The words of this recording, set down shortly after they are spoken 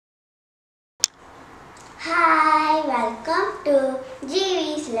Hi, welcome to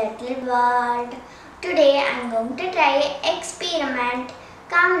GV's Little World. Today I am going to try experiment.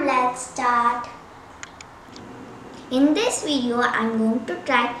 Come, let's start. In this video I am going to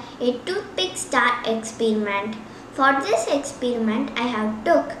try a toothpick star experiment. For this experiment I have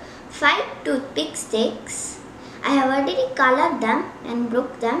took 5 toothpick sticks. I have already colored them and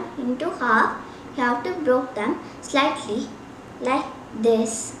broke them into half. You have to break them slightly like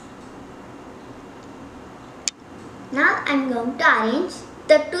this. Now I am going to arrange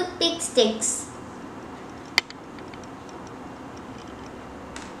the toothpick sticks.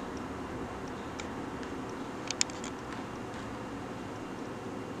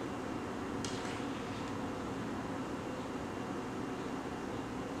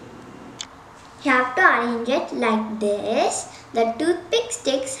 You have to arrange it like this. The toothpick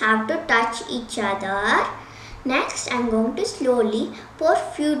sticks have to touch each other. Next I am going to slowly pour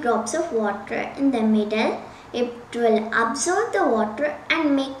few drops of water in the middle. It will absorb the water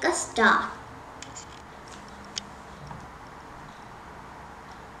and make a star.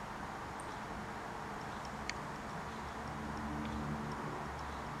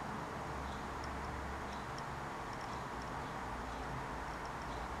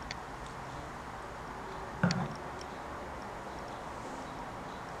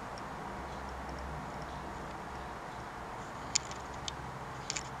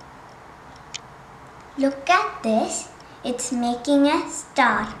 Look at this, it's making a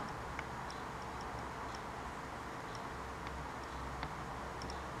star.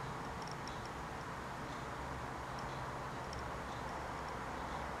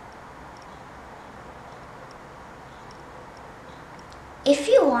 If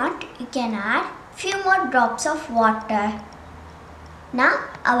you want, you can add few more drops of water. Now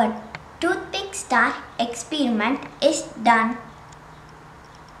our toothpick star experiment is done.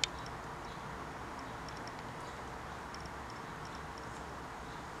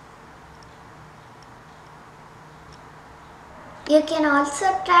 You can also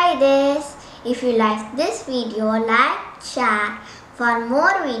try this. If you like this video, like, share. For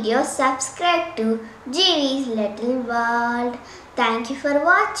more videos, subscribe to GV's Little World. Thank you for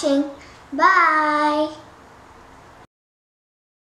watching. Bye.